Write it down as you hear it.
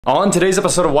On today's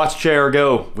episode of Watch JR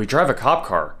Go, we drive a cop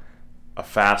car. A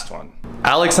fast one.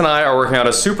 Alex and I are working on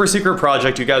a super secret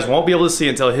project you guys won't be able to see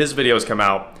until his videos come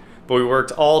out, but we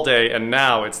worked all day and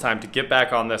now it's time to get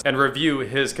back on this and review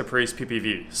his Caprice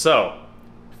PPV. So,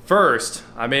 first,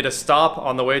 I made a stop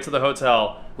on the way to the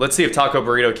hotel. Let's see if Taco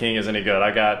Burrito King is any good. I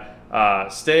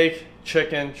got steak,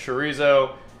 chicken,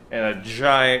 chorizo, and a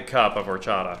giant cup of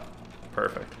horchata.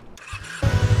 Perfect.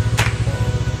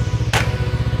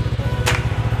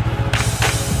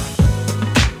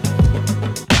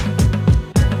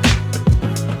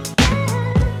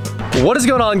 What is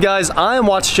going on, guys? I am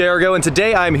Watch JR Go, and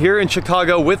today I'm here in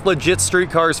Chicago with Legit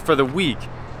Street Cars for the week.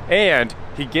 And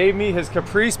he gave me his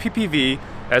Caprice PPV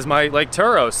as my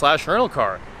Turo / rental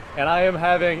car. And I am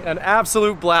having an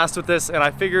absolute blast with this, and I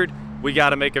figured we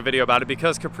gotta make a video about it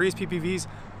because Caprice PPVs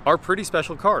are pretty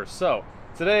special cars. So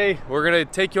today we're gonna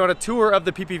take you on a tour of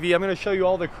the PPV. I'm gonna show you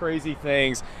all the crazy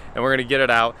things, and we're gonna get it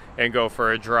out and go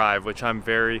for a drive, which I'm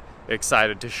very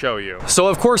excited to show you. So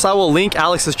of course I will link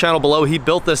Alex's channel below. He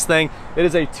built this thing. It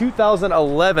is a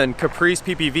 2011 Caprice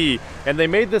PPV, and they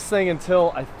made this thing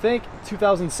until I think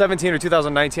 2017 or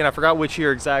 2019. I forgot which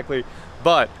year exactly,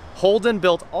 but Holden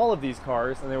built all of these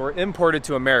cars and they were imported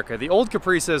to America. The old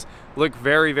Caprices look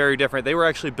very, very different. They were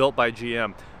actually built by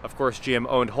GM. Of course, GM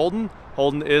owned Holden.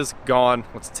 Holden is gone.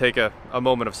 Let's take a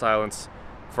moment of silence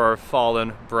for our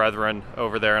fallen brethren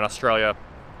over there in Australia.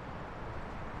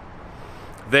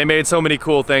 They made so many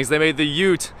cool things. They made the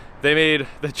Ute, they made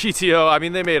the GTO. I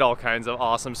mean, they made all kinds of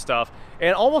awesome stuff.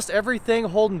 And almost everything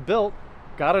Holden built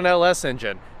got an LS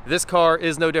engine. This car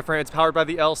is no different. It's powered by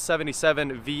the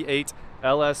L77 V8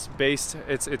 LS based.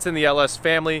 It's in the LS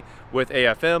family with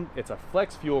AFM. It's a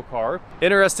flex fuel car.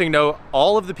 Interesting note,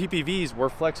 all of the PPVs were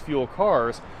flex fuel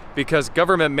cars because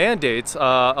government mandates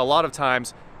a lot of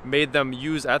times made them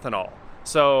use ethanol.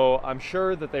 So I'm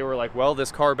sure that they were like, well,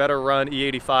 this car better run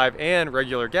E85 and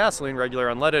regular gasoline, regular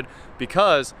unleaded,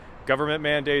 because government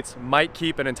mandates might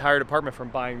keep an entire department from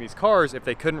buying these cars if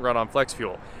they couldn't run on flex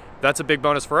fuel. That's a big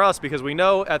bonus for us because we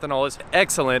know ethanol is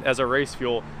excellent as a race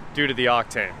fuel due to the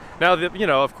octane. Now, you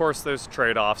know, of course, there's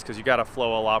trade-offs because you got to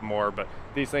flow a lot more, but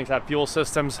these things have fuel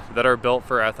systems that are built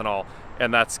for ethanol,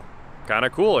 and that's kind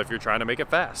of cool if you're trying to make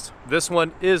it fast. This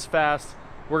one is fast.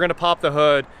 We're going to pop the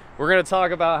hood. We're going to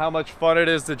talk about how much fun it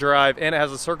is to drive, and it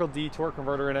has a Circle D torque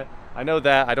converter in it. I know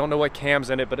that. I don't know what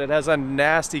cam's in it, but it has a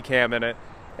nasty cam in it.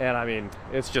 And I mean,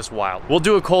 it's just wild. We'll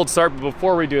do a cold start, but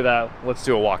before we do that, let's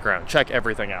do a walk around, check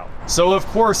everything out. So of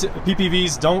course,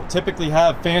 PPVs don't typically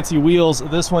have fancy wheels.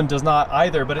 This one does not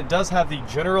either, but it does have the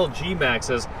General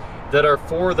G-Maxes that are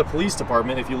for the police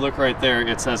department. If you look right there,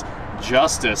 it says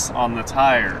Justice on the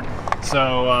tire.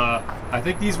 So I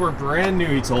think these were brand new,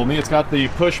 he told me. It's got the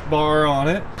push bar on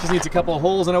it. Just needs a couple of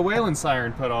holes and a Whalen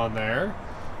siren put on there.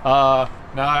 Now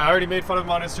I already made fun of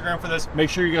him on Instagram for this. Make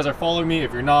sure you guys are following me.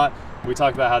 If you're not, we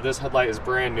talked about how this headlight is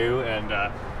brand new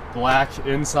and black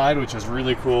inside, which is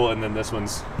really cool. And then this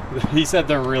one's, he said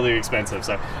they're really expensive.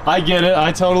 So I get it,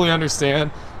 I totally understand.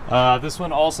 This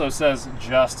one also says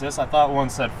Justice. I thought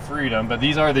one said Freedom, but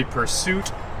these are the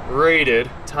Pursuit rated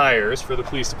tires for the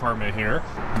police department here.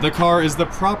 The car is the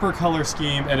proper color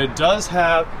scheme, and it does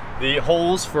have the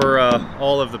holes for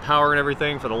all of the power and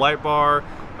everything for the light bar.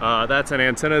 That's an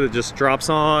antenna that just drops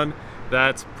on.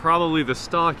 That's probably the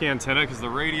stock antenna because the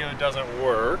radio doesn't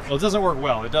work. Well, it doesn't work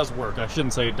well. It does work. I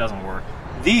shouldn't say it doesn't work.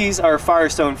 These are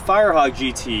Firestone Firehawk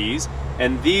GTs,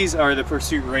 and these are the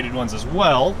Pursuit rated ones as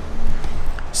well.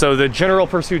 So the General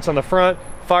Pursuits on the front,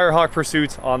 Firehawk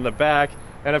Pursuits on the back.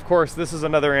 And of course, this is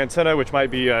another antenna, which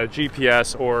might be a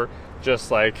GPS or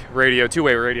just like radio,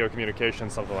 two-way radio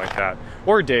communication, something like that.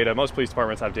 Or data. Most police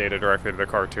departments have data directly to the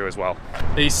car too as well.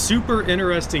 A super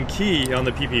interesting key on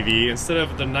the PPV, instead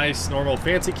of the nice, normal,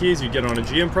 fancy keys you get on a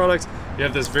GM product, you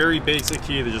have this very basic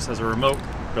key that just has a remote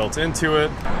built into it.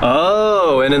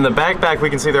 Oh, and in the backpack we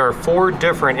can see there are 4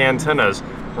 different antennas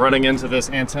running into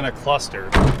this antenna cluster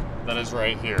that is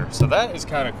right here. So that is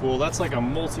kind of cool. That's like a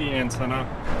multi-antenna.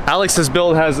 Alex's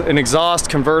build has an exhaust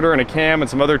converter and a cam and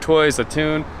some other toys, a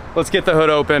tune. Let's get the hood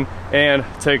open and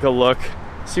take a look,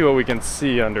 see what we can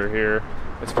see under here.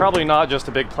 It's probably not just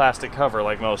a big plastic cover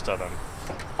like most of them.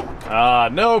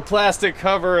 No plastic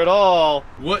cover at all.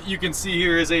 What you can see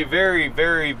here is a very,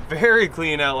 very, very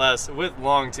clean LS with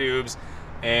long tubes,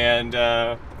 and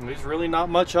there's really not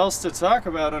much else to talk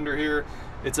about under here.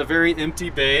 It's a very empty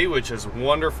bay, which is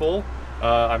wonderful.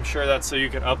 I'm sure that's so you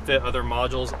can upfit other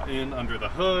modules in under the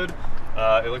hood.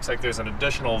 It looks like there's an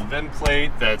additional VIN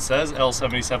plate that says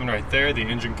L77 right there, the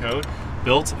engine code.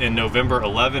 Built in November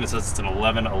 11, it says it's an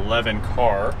 1111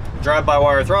 car.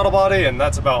 Drive-by-wire throttle body, and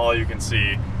that's about all you can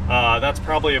see. That's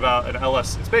probably about an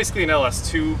LS, it's basically an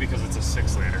LS2 because it's a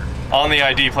 6-liter. On the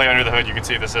ID plate under the hood, you can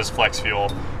see this is flex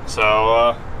fuel.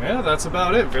 So yeah, that's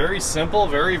about it. Very simple,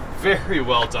 very, very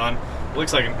well done.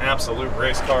 Looks like an absolute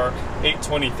race car.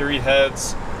 823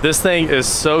 heads. This thing is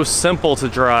so simple to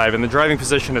drive and the driving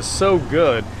position is so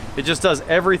good. It just does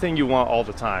everything you want all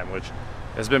the time, which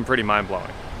has been pretty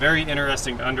mind-blowing. Very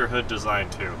interesting underhood design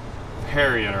too.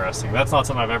 Very interesting. That's not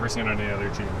something I've ever seen on any other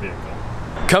GM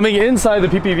vehicle. Coming inside the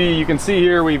PPV, you can see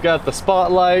here we've got the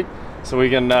spotlight, so we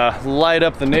can light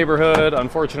up the neighborhood.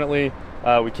 Unfortunately,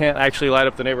 we can't actually light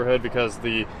up the neighborhood because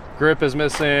the grip is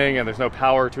missing and there's no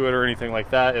power to it or anything like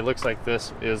that. It looks like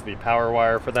this is the power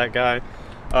wire for that guy.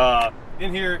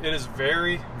 In here, it is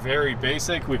very, very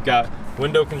basic. We've got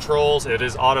window controls. It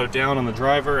is auto down on the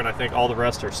driver, and I think all the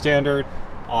rest are standard.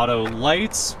 Auto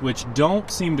lights, which don't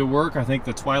seem to work. I think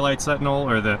the Twilight Sentinel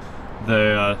or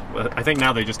I think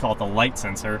now they just call it the light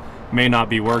sensor, may not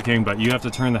be working, but you have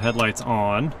to turn the headlights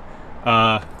on.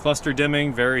 Cluster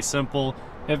dimming, very simple.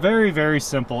 Very, very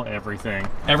simple everything.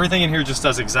 Everything in here just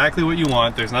does exactly what you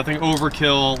want. There's nothing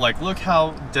overkill. Like, look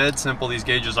how dead simple these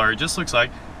gauges are. It just looks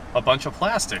like a bunch of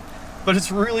plastic. But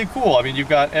it's really cool. I mean, you've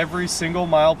got every single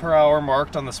mile per hour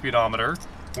marked on the speedometer.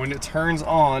 When it turns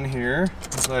on here,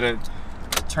 just let it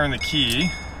turn the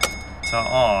key to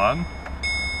on,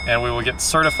 and we will get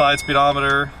certified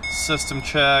speedometer, system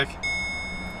check.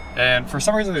 And for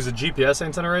some reason, there's a GPS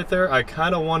antenna right there. I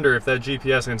kind of wonder if that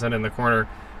GPS antenna in the corner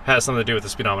has something to do with the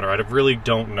speedometer. I really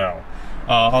don't know.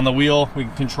 On the wheel, we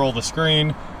can control the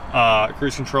screen.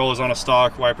 Cruise control is on a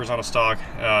stock, wipers on a stock.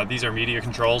 These are media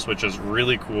controls, which is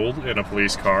really cool in a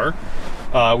police car.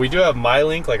 We do have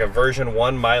MyLink, like a version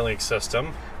 1 MyLink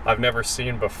system. I've never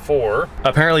seen before.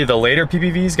 Apparently the later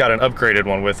PPVs got an upgraded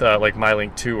one with like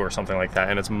MyLink 2 or something like that,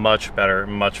 and it's much better,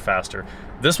 much faster.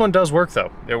 This one does work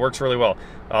though. It works really well.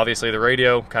 Obviously the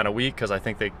radio kind of weak because I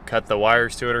think they cut the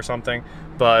wires to it or something,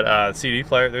 but CD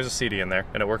player, there's a CD in there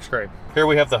and it works great. Here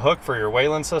we have the hook for your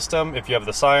Wayland system. If you have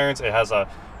the sirens, it has a,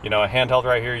 you know, a handheld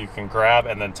right here you can grab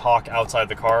and then talk outside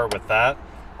the car with that.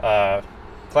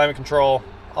 Climate control,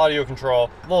 audio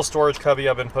control, little storage cubby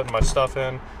I've been putting my stuff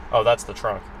in. Oh, that's the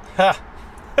trunk. Ha!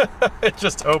 It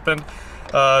just opened.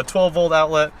 12-volt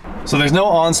outlet. So there's no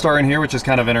OnStar in here, which is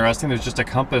kind of interesting. There's just a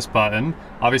compass button.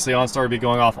 Obviously OnStar would be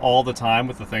going off all the time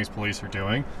with the things police are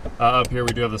doing. Up here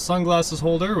we do have the sunglasses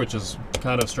holder, which is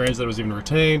kind of strange that it was even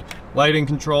retained. Lighting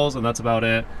controls, and that's about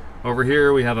it. Over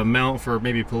here we have a mount for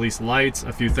maybe police lights,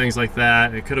 a few things like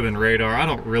that. It could have been radar, I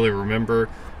don't really remember.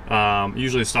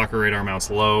 Usually stalker radar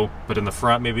mounts low, but in the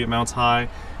front maybe it mounts high.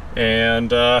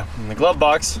 And in the glove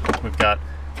box, we've got,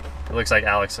 it looks like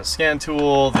Alex's scan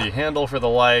tool, the handle for the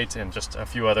light, and just a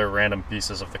few other random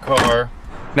pieces of the car.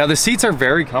 Now the seats are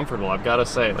very comfortable, I've got to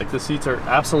say. Like, the seats are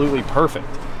absolutely perfect.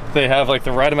 They have like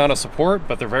the right amount of support,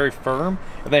 but they're very firm,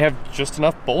 and they have just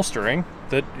enough bolstering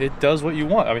that it does what you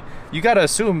want. I mean, you got to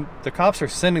assume the cops are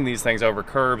sending these things over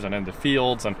curbs and into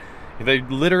fields, and they're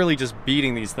literally just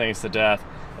beating these things to death.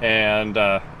 And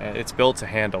it's built to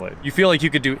handle it. You feel like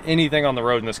you could do anything on the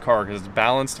road in this car because it's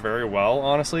balanced very well,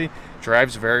 honestly.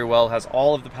 Drives very well, has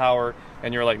all of the power,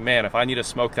 and you're like, man, if I need to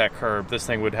smoke that curb, this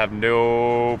thing would have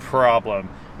no problem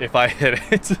if I hit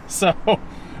it. So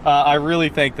I really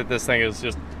think that this thing is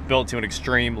just built to an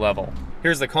extreme level.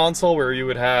 Here's the console where you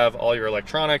would have all your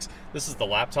electronics. This is the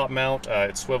laptop mount.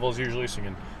 It swivels usually so you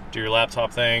can do your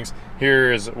laptop things.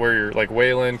 Here is where your like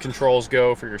Wayland controls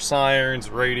go for your sirens,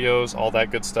 radios, all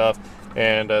that good stuff.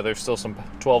 And there's still some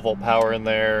 12-volt power in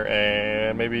there,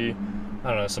 and maybe, I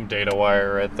don't know, some data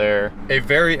wire right there. A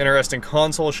very interesting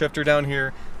console shifter down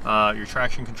here, your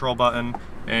traction control button,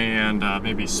 and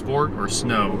maybe sport or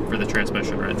snow for the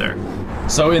transmission right there.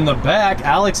 So in the back,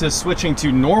 Alex is switching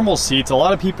to normal seats. A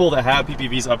lot of people that have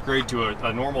PPVs upgrade to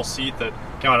a normal seat that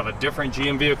came out of a different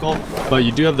GM vehicle, but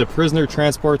you do have the prisoner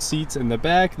transport seats in the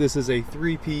back. This is a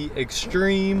 3P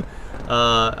Extreme.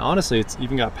 Honestly, it's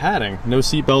even got padding, no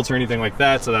seat belts or anything like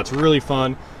that, so that's really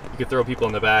fun. You could throw people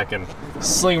in the back and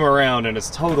sling them around, and it's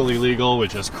totally legal,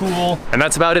 which is cool. And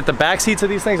that's about it. The back seats of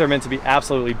these things are meant to be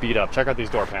absolutely beat up. Check out these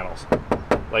door panels.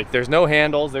 Like, there's no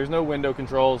handles, there's no window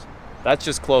controls. That's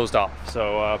just closed off.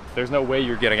 So there's no way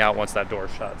you're getting out once that door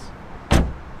shuts.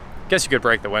 Guess you could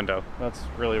break the window. That's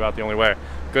really about the only way.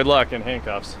 Good luck in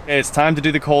handcuffs. It's time to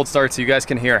do the cold start so you guys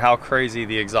can hear how crazy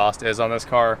the exhaust is on this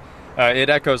car. It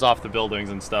echoes off the buildings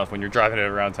and stuff when you're driving it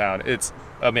around town. It's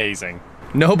amazing.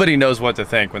 Nobody knows what to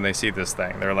think when they see this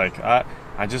thing. They're like, I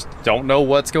just don't know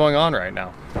what's going on right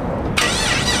now.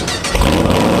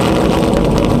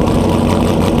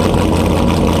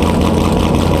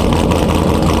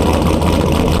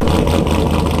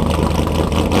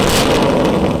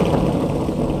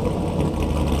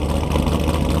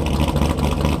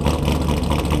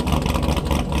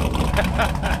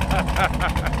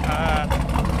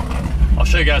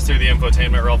 show you guys through the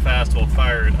infotainment real fast. We'll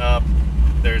fire it up.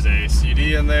 There's a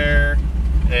CD in there,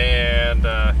 and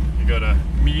you go to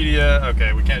media.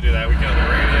 Okay, we can't do that. We go to the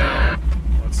radio.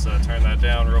 Let's turn that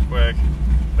down real quick.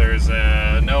 There's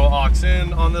no aux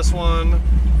in on this one.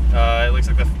 It looks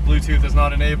like the Bluetooth is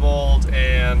not enabled,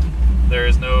 and there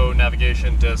is no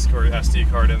navigation disc or SD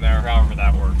card in there, however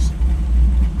that works.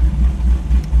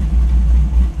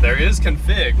 There is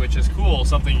config, which is cool,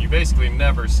 something you basically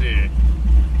never see.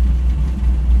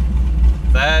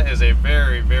 That is a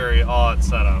very, very odd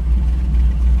setup.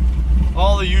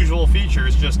 All the usual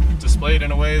features just displayed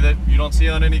in a way that you don't see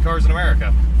on any cars in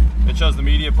America. It shows the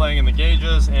media playing in the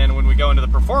gauges, and when we go into the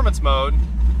performance mode,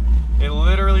 it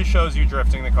literally shows you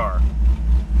drifting the car.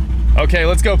 Okay,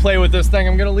 let's go play with this thing.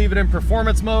 I'm gonna leave it in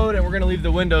performance mode, and we're gonna leave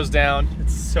the windows down.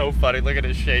 It's so funny, look at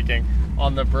it shaking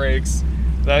on the brakes.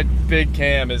 That big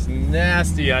cam is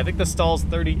nasty. I think the stall's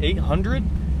 3,800.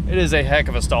 It is a heck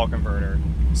of a stall converter.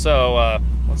 So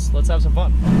let's have some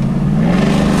fun.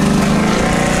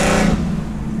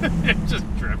 It just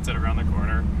drifted around the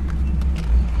corner.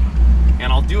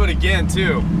 And I'll do it again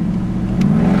too.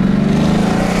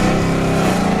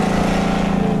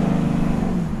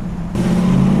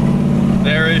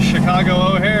 There is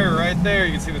Chicago O'Hare right there.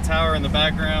 You can see the tower in the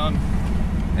background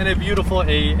and a beautiful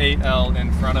A8L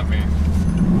in front of me.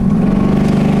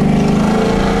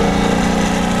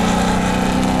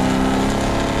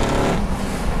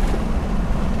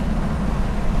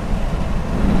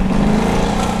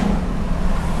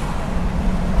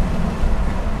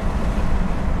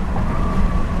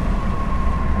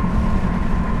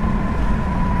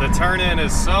 The turn-in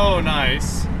is so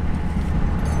nice.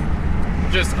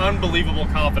 Just unbelievable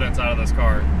confidence out of this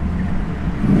car.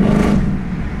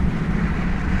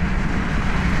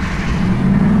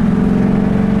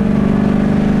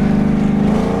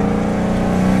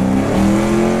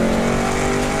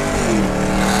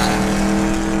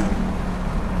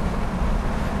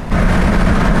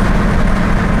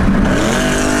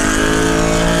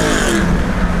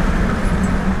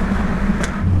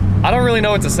 I don't really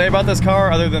know what to say about this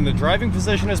car other than the driving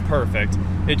position is perfect.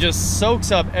 It just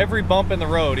soaks up every bump in the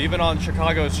road, even on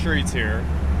Chicago streets here.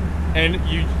 And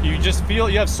you just feel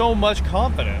you have so much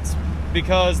confidence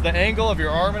because the angle of your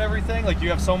arm and everything, like you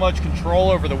have so much control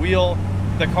over the wheel.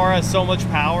 The car has so much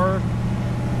power.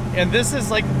 And this is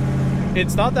like,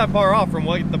 it's not that far off from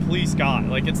what the police got.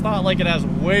 Like, it's not like it has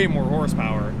way more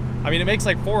horsepower. I mean, it makes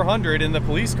like 400 in the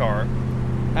police car.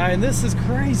 And this is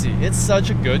crazy. It's such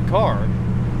a good car.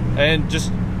 And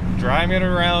just driving it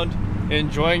around,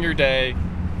 enjoying your day,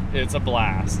 it's a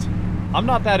blast. I'm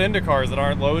not that into cars that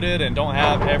aren't loaded and don't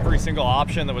have every single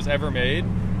option that was ever made.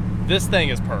 This thing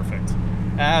is perfect,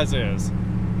 as is.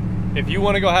 If you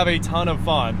want to go have a ton of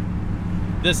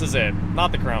fun, this is it,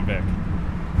 not the Crown Vic.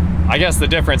 I guess the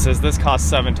difference is this costs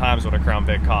 7 times what a Crown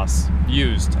Vic costs,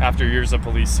 used after years of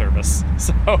police service.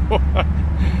 So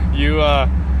you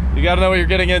gotta know what you're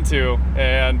getting into,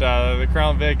 and the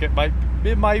Crown Vic,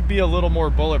 it might be a little more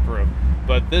bulletproof,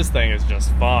 but this thing is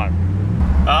just fun.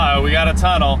 Uh-oh, we got a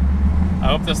tunnel. I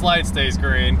hope this light stays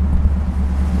green.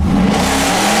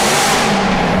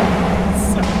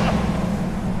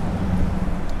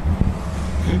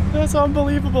 That's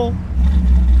unbelievable.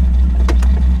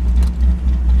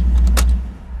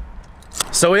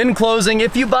 So in closing,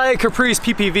 if you buy a Caprice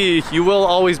PPV, you will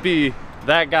always be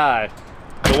that guy,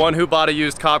 the one who bought a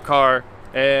used cop car,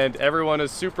 and everyone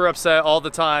is super upset all the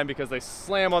time because they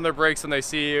slam on their brakes when they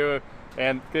see you,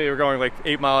 and they were going like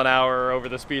 8 miles an hour over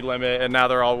the speed limit, and now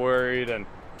they're all worried. And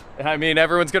I mean,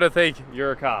 everyone's gonna think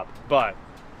you're a cop, but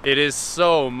it is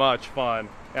so much fun,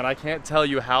 and I can't tell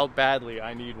you how badly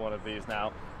I need one of these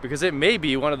now, because it may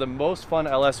be one of the most fun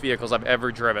LS vehicles I've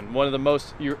ever driven. One of the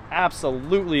most, you're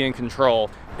absolutely in control.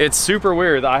 It's super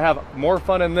weird that I have more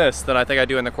fun in this than I think I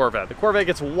do in the Corvette. The Corvette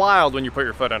gets wild when you put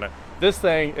your foot in it. This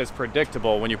thing is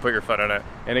predictable when you put your foot in it,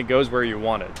 and it goes where you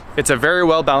want it. It's a very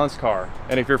well balanced car,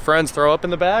 and if your friends throw up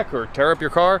in the back or tear up your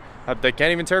car, they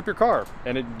can't even tear up your car,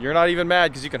 and you're not even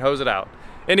mad because you can hose it out.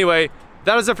 Anyway,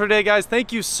 that is it for today, guys.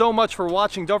 Thank you so much for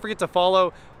watching. Don't forget to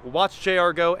follow Watch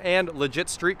JR Go and Legit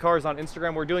Street Cars on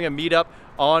Instagram. We're doing a meetup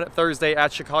on Thursday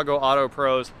at Chicago Auto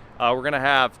Pros. We're gonna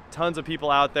have tons of people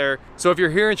out there. So if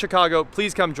you're here in Chicago,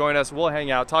 please come join us. We'll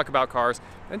hang out, talk about cars,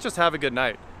 and just have a good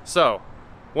night. So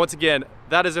once again,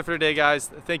 that is it for today, guys.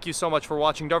 Thank you so much for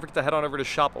watching. Don't forget to head on over to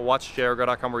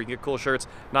shop.watchjrgo.com where you can get cool shirts,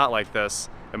 not like this.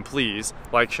 And please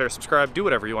like, share, subscribe, do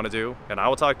whatever you want to do, and I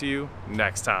will talk to you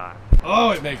next time.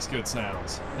 Oh, it makes good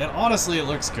sounds. And honestly, it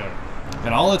looks good.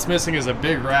 And all it's missing is a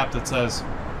big wrap that says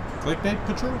Clickbait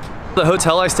Patrol. The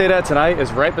hotel I stayed at tonight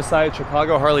is right beside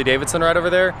Chicago Harley Davidson right over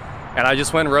there. And I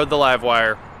just went and rode the live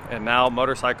wire. and now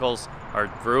motorcycles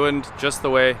are ruined just the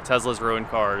way Tesla's ruined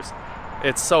cars.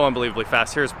 It's so unbelievably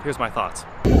fast. Here's my thoughts.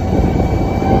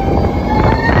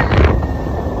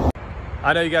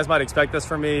 I know you guys might expect this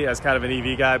from me as kind of an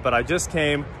EV guy, but I just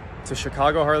came to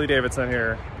Chicago Harley Davidson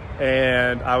here,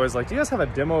 and I was like, do you guys have a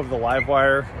demo of the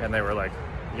Livewire? And they were like,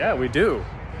 yeah, we do.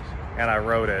 And I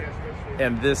rode it,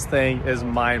 and this thing is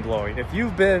mind-blowing. If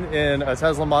you've been in a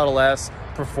Tesla Model S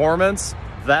Performance,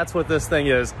 that's what this thing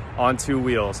is on 2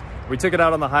 wheels. We took it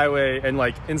out on the highway, and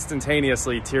like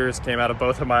instantaneously tears came out of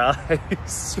both of my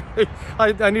eyes.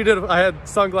 I had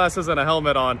sunglasses and a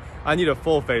helmet on. I need a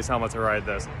full face helmet to ride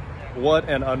this. What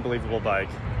an unbelievable bike.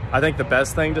 I think the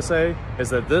best thing to say is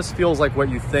that this feels like what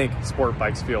you think sport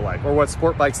bikes feel like, or what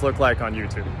sport bikes look like on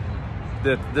YouTube.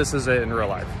 That this is it in real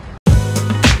life.